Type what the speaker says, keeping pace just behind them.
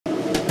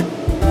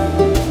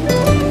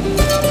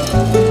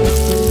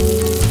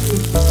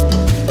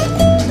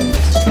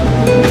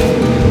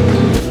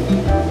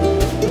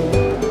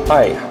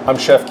Hi, I'm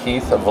Chef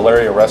Keith of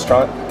Valeria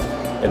Restaurant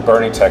in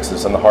Boerne,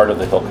 Texas, in the heart of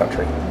the Hill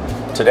Country.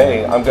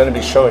 Today, I'm going to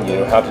be showing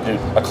you how to do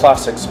a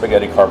classic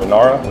spaghetti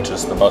carbonara, which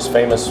is the most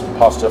famous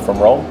pasta from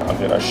Rome. I'm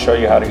going to show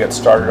you how to get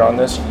started on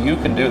this. You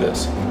can do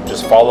this.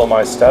 Just follow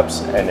my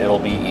steps and it'll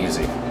be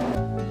easy.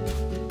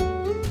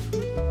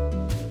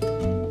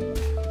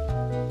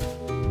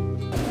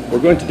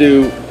 We're going to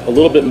do a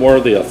little bit more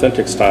of the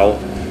authentic style.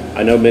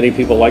 I know many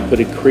people like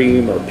putting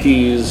cream or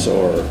peas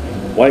or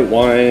white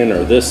wine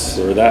or this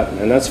or that,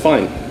 and that's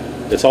fine.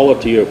 It's all up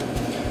to you.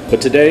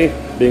 But today,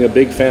 being a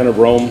big fan of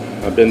Rome,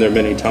 I've been there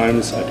many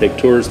times, I take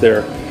tours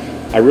there,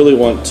 I really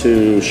want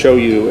to show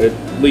you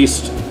at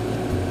least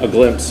a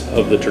glimpse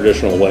of the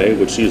traditional way,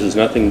 which uses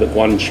nothing but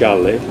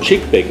guanciale,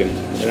 cheek bacon.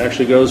 It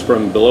actually goes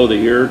from below the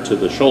ear to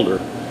the shoulder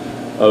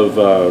of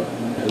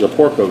the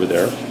pork over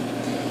there.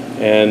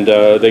 And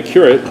they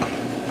cure it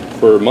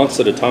for months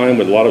at a time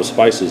with a lot of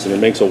spices, and it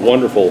makes a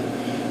wonderful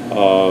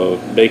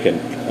bacon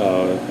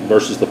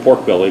versus the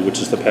pork belly, which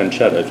is the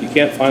pancetta. If you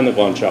can't find the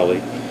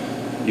guanciale,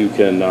 you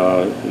can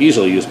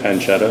easily use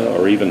pancetta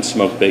or even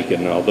smoked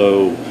bacon,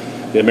 although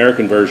the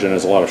American version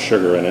has a lot of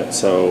sugar in it,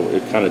 so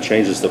it kind of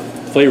changes the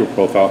flavor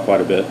profile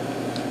quite a bit.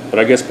 But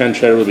I guess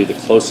pancetta would be the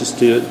closest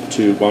to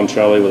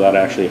guanciale without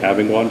actually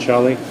having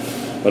guanciale.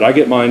 But I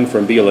get mine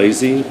from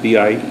Biellese,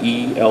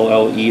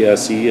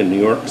 B-I-E-L-L-E-S-E in New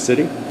York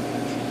City.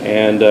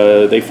 And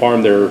they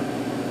farm their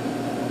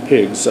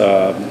pigs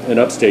in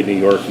upstate New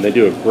York, and they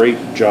do a great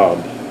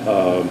job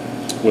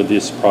with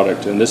this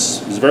product. And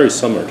this is very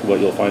similar to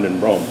what you'll find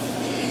in Rome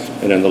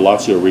and in the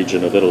Lazio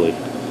region of Italy.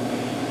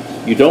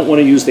 You don't want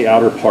to use the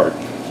outer part.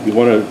 You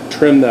want to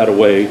trim that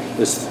away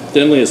as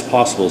thinly as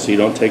possible so you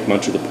don't take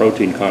much of the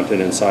protein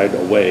content inside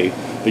away,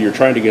 but you're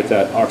trying to get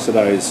that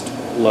oxidized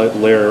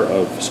layer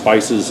of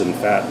spices and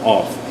fat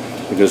off,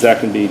 because that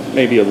can be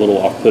maybe a little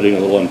off-putting, a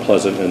little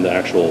unpleasant in the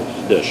actual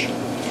dish.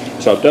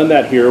 So I've done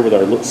that here with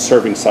our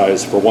serving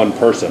size for one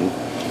person.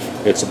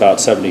 It's about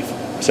 70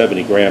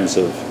 grams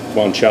of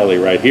guanciale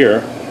right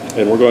here,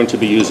 and we're going to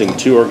be using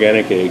 2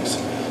 organic eggs,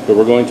 but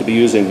we're going to be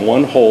using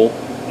 1 whole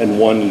and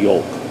 1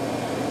 yolk.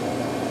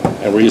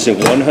 And we're using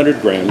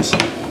 100 grams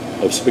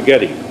of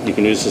spaghetti. You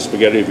can use the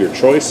spaghetti of your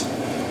choice.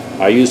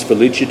 I use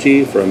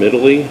Felicity from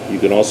Italy. You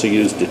can also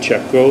use Di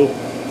Cecco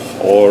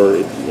or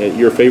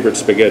your favorite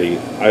spaghetti.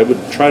 I would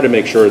try to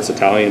make sure it's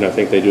Italian. I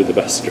think they do the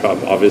best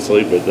job,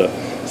 obviously, with the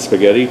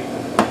spaghetti.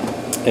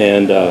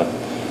 And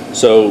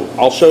so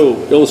I'll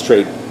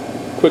illustrate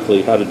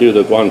quickly how to do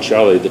the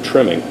guanciale, the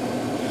trimming.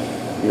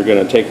 You're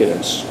going to take it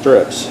in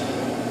strips.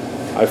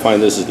 I find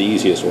this is the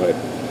easiest way.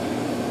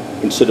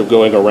 Instead of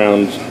going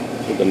around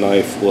with a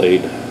knife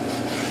blade,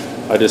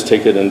 I just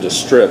take it into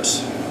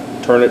strips,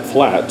 turn it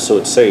flat so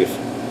it's safe,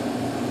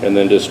 and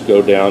then just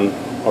go down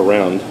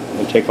around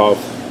and take off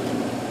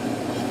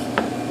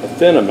a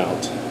thin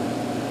amount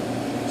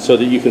so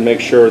that you can make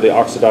sure the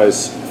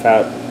oxidized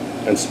fat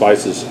and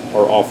spices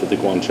are off of the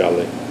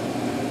guanciale.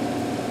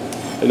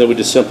 And then we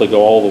just simply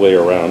go all the way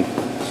around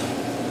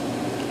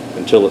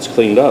until it's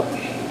cleaned up.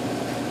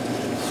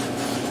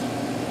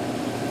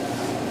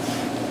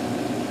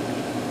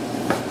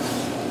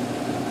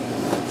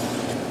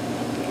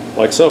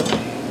 Like so.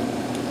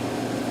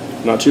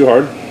 Not too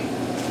hard.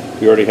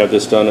 We already have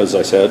this done, as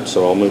I said,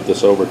 so I'll move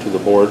this over to the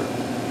board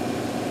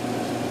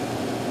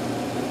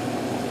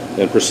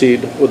and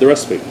proceed with the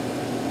recipe.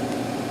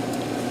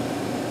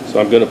 So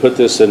I'm going to put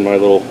this in my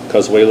little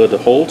cazuela to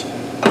hold.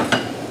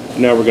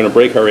 Now we're going to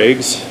break our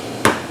eggs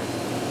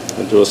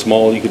into a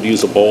small, you could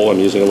use a bowl, I'm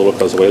using a little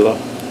cazuela.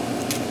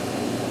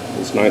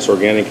 These nice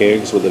organic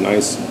eggs with a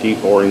nice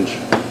deep orange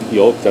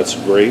yolk, that's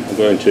great. I'm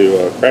going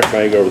to crack my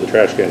egg over the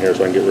trash can here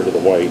so I can get rid of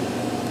the white.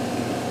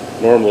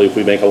 Normally, if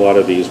we make a lot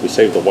of these, we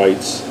save the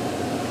whites,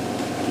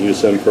 use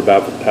them for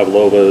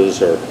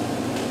pavlovas or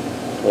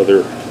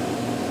other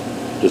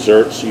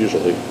desserts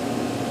usually.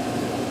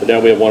 But now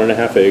we have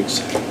 1½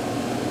 eggs,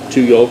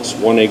 2 yolks,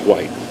 1 egg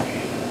white.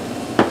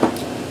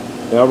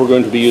 Now we're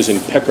going to be using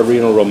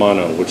Pecorino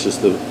Romano, which is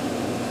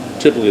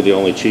typically the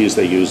only cheese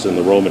they use in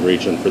the Roman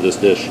region for this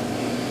dish.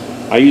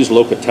 I use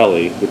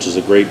Locatelli, which is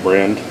a great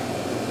brand,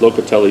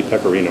 Locatelli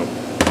Pecorino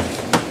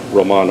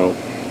Romano.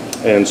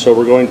 And so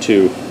we're going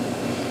to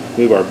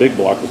move our big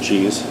block of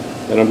cheese,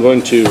 and I'm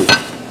going to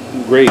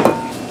grate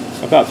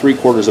about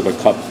 3/4 of a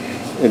cup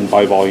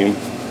by volume.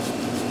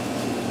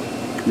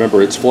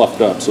 Remember, it's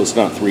fluffed up, so it's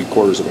not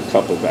 3/4 of a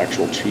cup of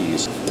actual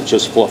cheese. It's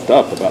just fluffed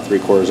up about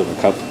 3/4 of a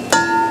cup.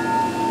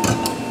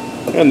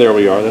 And there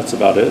we are, that's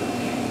about it.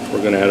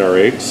 We're going to add our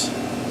eggs.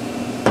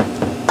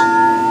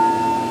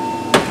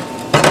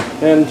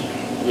 And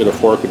get a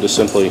fork and just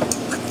simply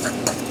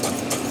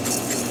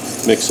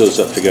mix those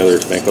up together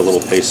to make a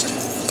little paste.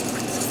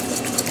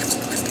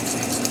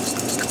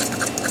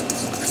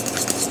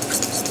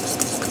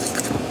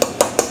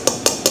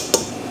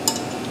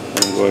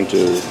 I'm going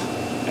to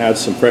add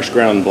some fresh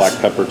ground black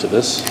pepper to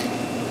this.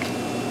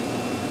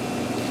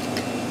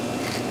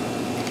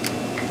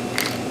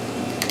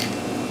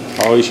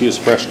 I always use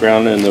fresh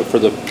ground, and for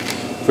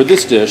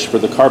this dish, for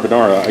the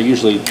carbonara, I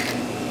usually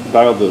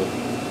dial the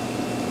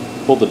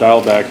pull the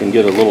dial back and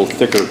get a little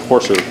thicker,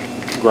 coarser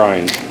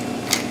grind.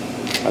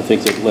 I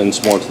think that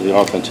lends more to the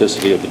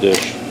authenticity of the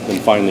dish than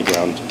finely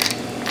ground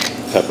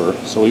pepper.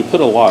 So we put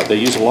a lot. They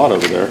use a lot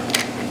over there.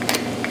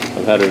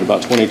 I've had it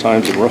about 20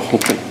 times in a row.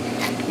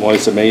 I'm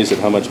always amazed at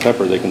how much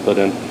pepper they can put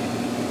in.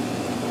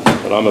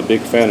 But I'm a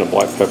big fan of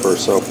black pepper,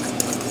 so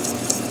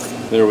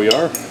there we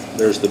are.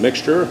 There's the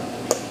mixture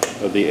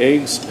of the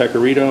eggs,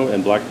 pecorino,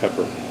 and black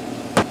pepper.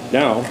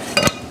 Now,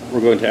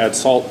 we're going to add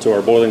salt to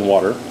our boiling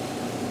water.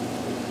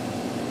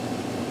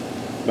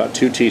 About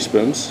 2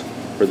 teaspoons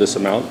for this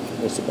amount.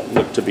 This will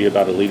look to be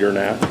about 1.5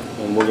 liters.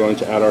 And we're going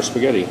to add our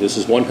spaghetti. This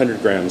is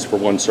 100 grams for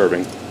 1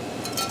 serving.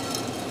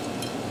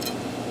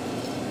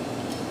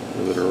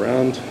 Move it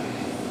around.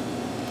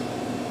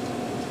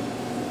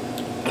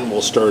 And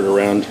we'll stir it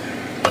around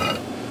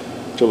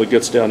until it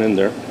gets down in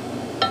there.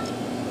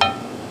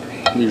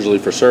 Usually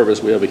for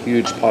service, we have a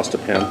huge pasta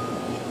pan.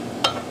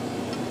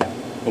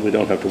 But we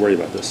don't have to worry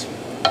about this.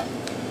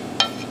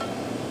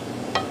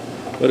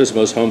 But as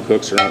most home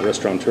cooks are not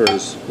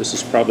restaurateurs, this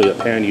is probably a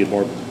pan you'd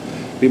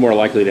be more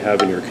likely to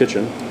have in your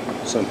kitchen,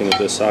 something of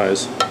this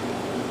size.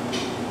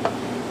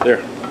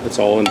 There, it's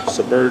all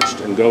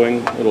submerged and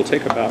going. It'll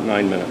take about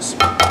 9 minutes.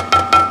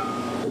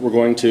 We're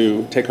going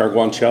to take our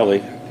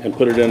guanciale and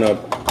put it in a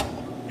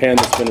pan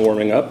that's been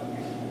warming up.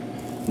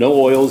 No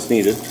oil is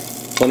needed.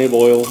 Plenty of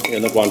oil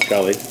in the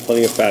guanciale,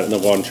 plenty of fat in the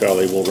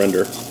guanciale will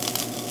render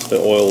the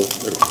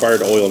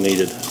required oil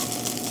needed.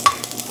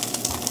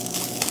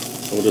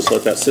 We'll just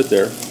let that sit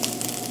there.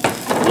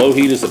 Low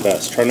heat is the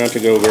best. Try not to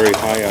go very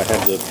high. I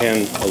have the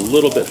pan a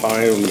little bit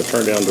high. I'm going to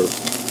turn down to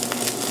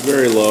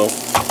very low.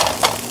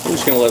 I'm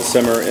just going to let it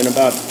simmer. In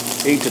about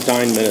 8 to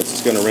 9 minutes,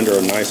 it's going to render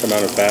a nice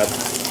amount of fat.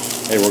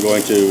 And we're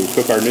going to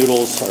cook our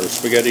noodles, our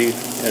spaghetti,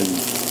 and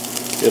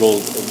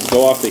it'll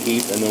go off the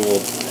heat, and then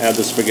we'll add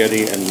the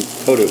spaghetti and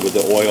coat it with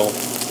the oil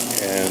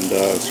and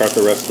start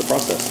the rest of the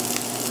process.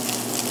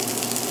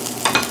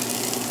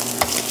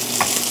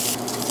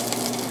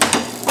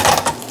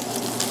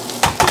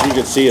 You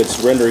can see it's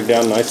rendering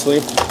down nicely.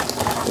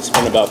 It's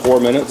been about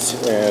 4 minutes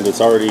and it's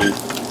already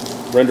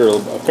rendered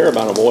a fair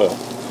amount of oil.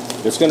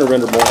 It's going to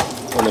render more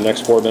in the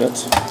next 4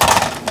 minutes.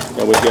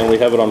 And again, we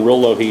have it on real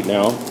low heat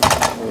now.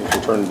 I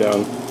should turn it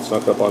down. It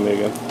snuck up on me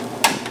again.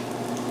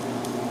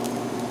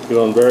 Keep it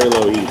on very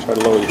low heat. Try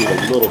to lower the heat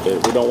a little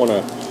bit. We don't want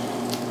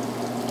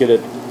to get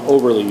it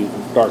overly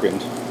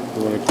darkened.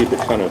 We want to keep it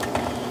kind of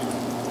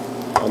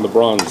on the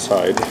bronze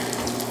side,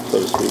 so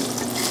to speak.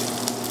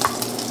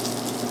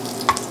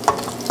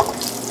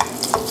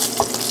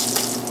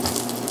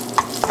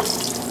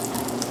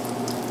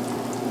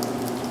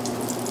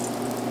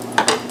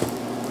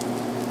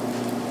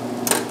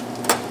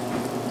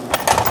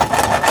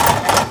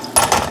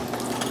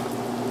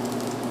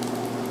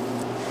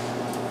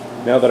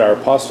 Now that our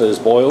pasta is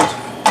boiled,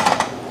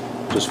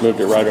 just moved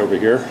it right over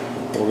here.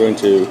 We're going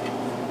to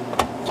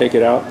take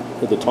it out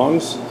with the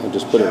tongs and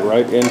just put it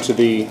right into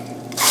the pan.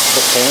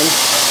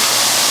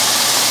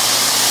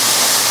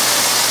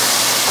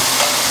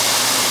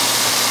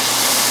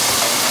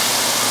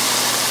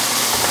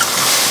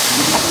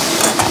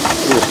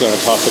 We're just going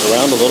to toss it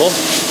around a little.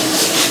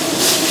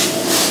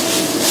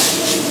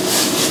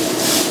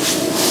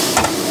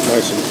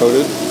 Nice and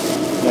coated.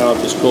 Now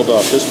it's just cooled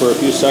off just for a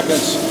few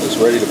seconds. It's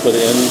ready to put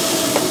in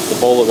the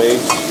bowl of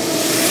eggs.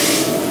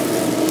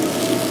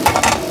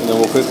 And then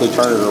we'll quickly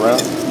turn it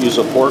around. Use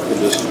a fork and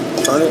just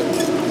turn it.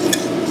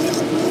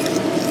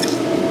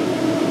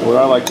 What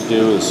I like to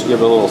do is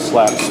give it a little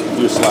slaps, a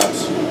few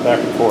slaps back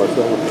and forth.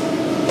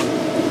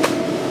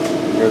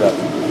 Hear that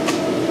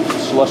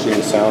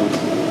slushing sound.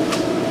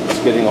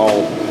 It's getting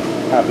all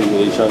happy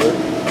with each other.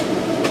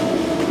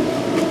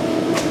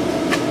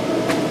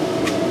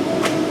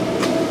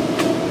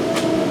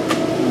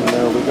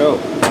 Go.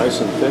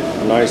 Nice and thick,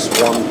 a nice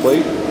warm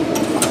plate.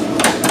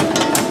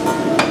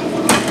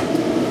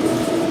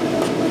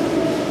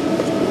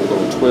 A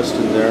little twist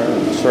in there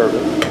and serve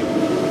it.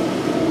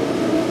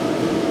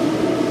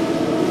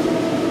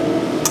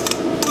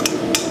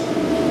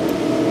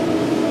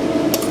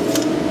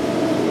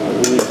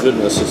 Really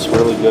goodness, it's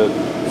really good.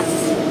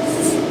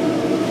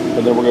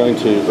 And then we're going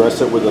to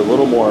dress it with a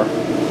little more,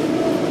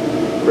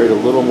 grate a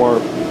little more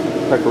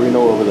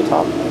pecorino over the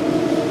top.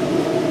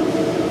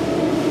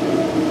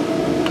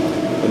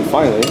 And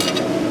finally,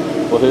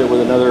 we'll hit it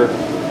with another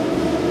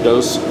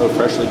dose of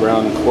freshly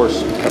ground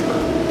coarse pepper.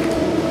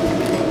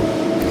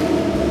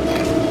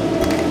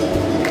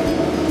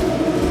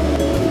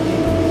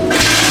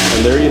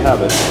 And there you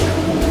have it,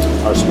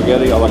 our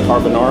spaghetti alla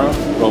carbonara,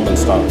 Roman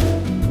style.